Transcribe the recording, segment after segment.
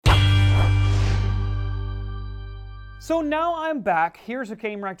So now I'm back. Here's a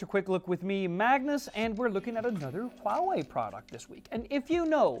Gamereactor Quick Look with me, Magnus, and we're looking at another Huawei product this week. And if you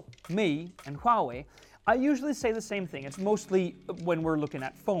know me and Huawei, I usually say the same thing. It's mostly when we're looking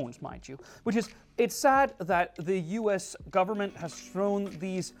at phones, mind you, which is it's sad that the US government has thrown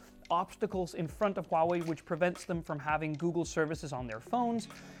these obstacles in front of Huawei which prevents them from having Google services on their phones.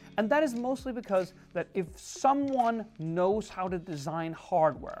 And that is mostly because that if someone knows how to design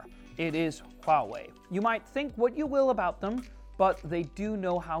hardware, it is Huawei. You might think what you will about them, but they do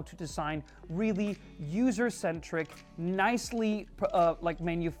know how to design really user-centric, nicely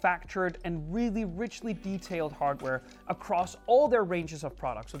manufactured and really richly detailed hardware across all their ranges of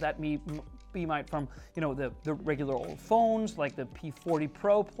products. So that might from the regular old phones like the P40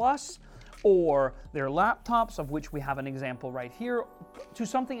 Pro Plus, or their laptops, of which we have an example right here, to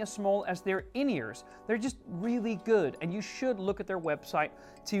something as small as their in-ears. They're just really good, and you should look at their website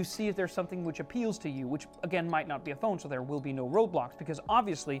to see if there's something which appeals to you, which again might not be a phone, so there will be no roadblocks, because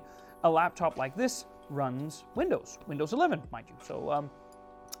obviously a laptop like this runs Windows 11, mind you. So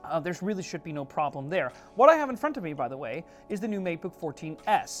there really should be no problem there. What I have in front of me, by the way, is the new MateBook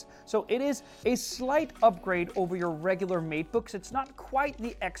 14S. So it is a slight upgrade over your regular MateBooks. It's not quite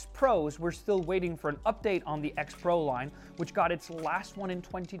the X Pros. We're still waiting for an update on the X Pro line, which got its last one in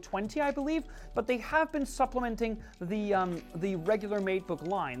 2020, I believe. But they have been supplementing the regular MateBook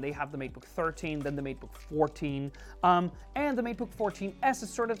line. They have the MateBook 13, then the MateBook 14, and the MateBook 14S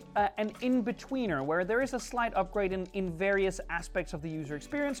is sort of an in-betweener, where there is a slight upgrade in various aspects of the user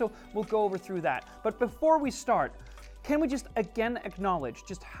experience. So we'll go over through that. But before we start, can we just again acknowledge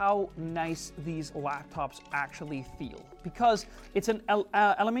just how nice these laptops actually feel? Because it's an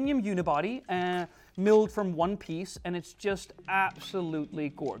aluminum unibody milled from one piece, and it's just absolutely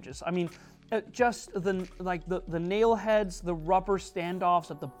gorgeous. I mean, just the nail heads, the rubber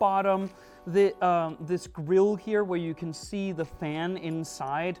standoffs at the bottom, this grill here where you can see the fan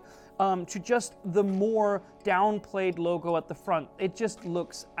inside, to just the more downplayed logo at the front. It just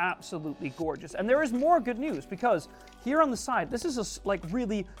looks absolutely gorgeous. And there is more good news, because here on the side, this is a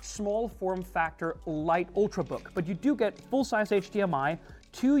really small form factor light Ultrabook, but you do get full-size HDMI,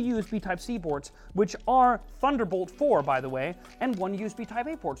 2 USB Type-C ports, which are Thunderbolt 4, by the way, and 1 USB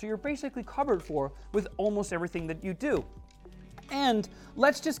Type-A port. So you're basically covered with almost everything that you do. And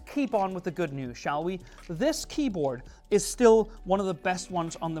let's just keep on with the good news, shall we? This keyboard is still one of the best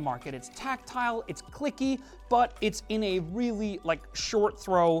ones on the market. It's tactile, it's clicky, but it's in a really short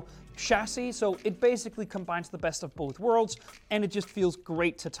throw chassis, so it basically combines the best of both worlds, and it just feels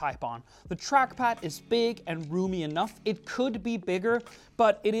great to type on. The trackpad is big and roomy enough. It could be bigger,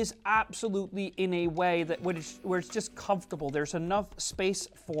 but it is absolutely in a way that where it's just comfortable. There's enough space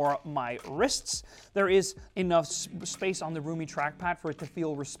for my wrists. There is enough space on the roomy trackpad for it to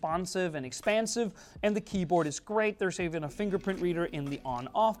feel responsive and expansive, and the keyboard is great. There's even a fingerprint reader in the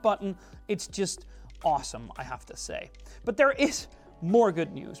on-off button. It's just awesome, I have to say. But there is more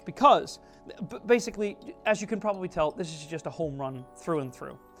good news, because basically, as you can probably tell, this is just a home run through and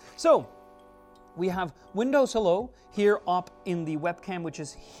through. So we have Windows Hello here up in the webcam, which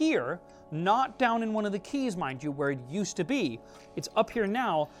is here, not down in one of the keys, mind you, where it used to be. It's up here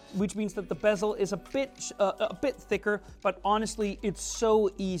now, which means that the bezel is a bit thicker, but honestly, it's so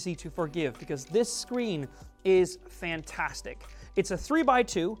easy to forgive, because this screen is fantastic. It's a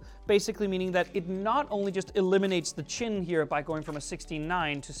 3x2, basically meaning that it not only just eliminates the chin here by going from a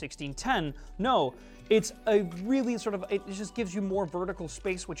 16:9 to 16:10, no, it's a really it just gives you more vertical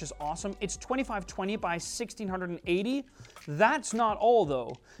space, which is awesome. It's 2520 by 1680. That's not all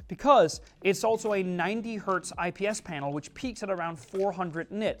though, because it's also a 90 Hertz IPS panel, which peaks at around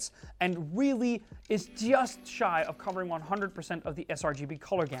 400 nits, and really is just shy of covering 100% of the sRGB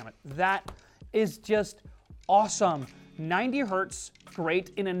color gamut. That is just awesome. 90 Hertz,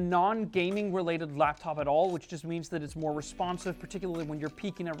 great in a non-gaming related laptop at all, which just means that it's more responsive, particularly when you're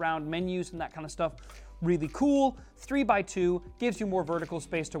peeking around menus and that kind of stuff. Really cool. 3x2 gives you more vertical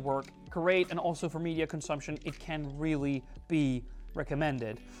space to work. Great, and also for media consumption, it can really be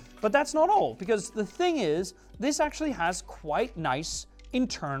recommended. But that's not all, because the thing is, this actually has quite nice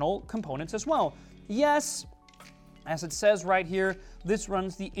internal components as well. Yes, as it says right here, this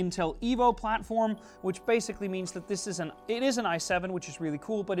runs the Intel Evo platform, which basically means that it is an i7, which is really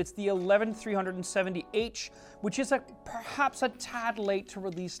cool, but it's the 11370H, which is perhaps a tad late to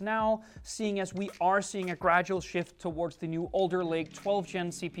release now, seeing as we are seeing a gradual shift towards the new Alder Lake 12th Gen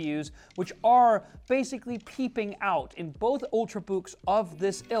CPUs, which are basically peeping out in both Ultrabooks of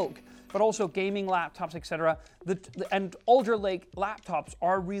this ilk, but also gaming laptops, etc. And Alder Lake laptops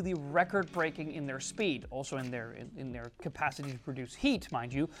are really record-breaking in their speed, also in their capacity to produce produce heat,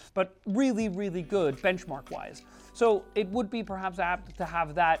 mind you, but really, really good benchmark-wise. So it would be perhaps apt to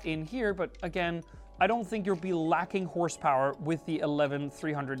have that in here, but again, I don't think you'll be lacking horsepower with the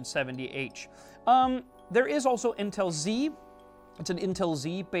 11370H. There is also Intel Z. It's an Intel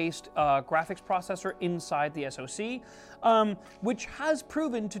Z-based graphics processor inside the SoC, which has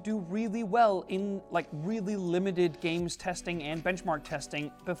proven to do really well in like really limited games testing and benchmark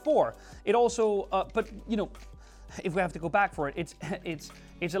testing before. It also, but you know, if we have to go back for it, it's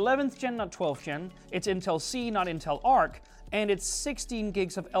 11th gen, not 12th gen. It's Intel C, not Intel Arc, and it's 16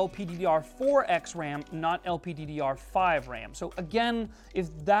 gigs of LPDDR4X RAM, not LPDDR5 RAM. So again, if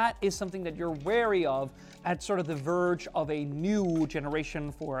that is something that you're wary of at sort of the verge of a new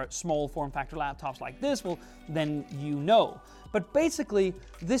generation for small form factor laptops like this, well, then you know. But basically,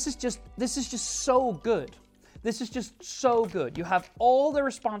 this is just so good. This is just so good. You have all the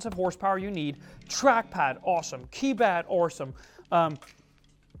responsive horsepower you need. Trackpad, awesome. Keypad, awesome.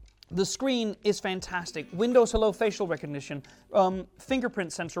 The screen is fantastic. Windows Hello facial recognition.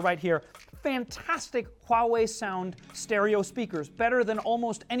 Fingerprint sensor right here. Fantastic Huawei sound stereo speakers. Better than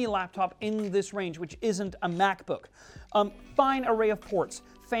almost any laptop in this range, which isn't a MacBook. Fine array of ports.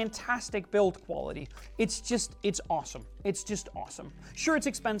 Fantastic build quality. It's awesome. It's just awesome. Sure, it's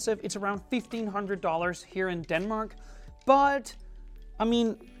expensive. It's around $1,500 here in Denmark. But, I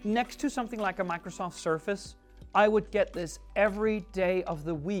mean, next to something like a Microsoft Surface, I would get this every day of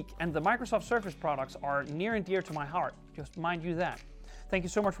the week. And the Microsoft Surface products are near and dear to my heart. Just mind you that. Thank you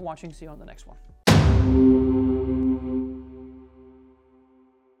so much for watching. See you on the next one.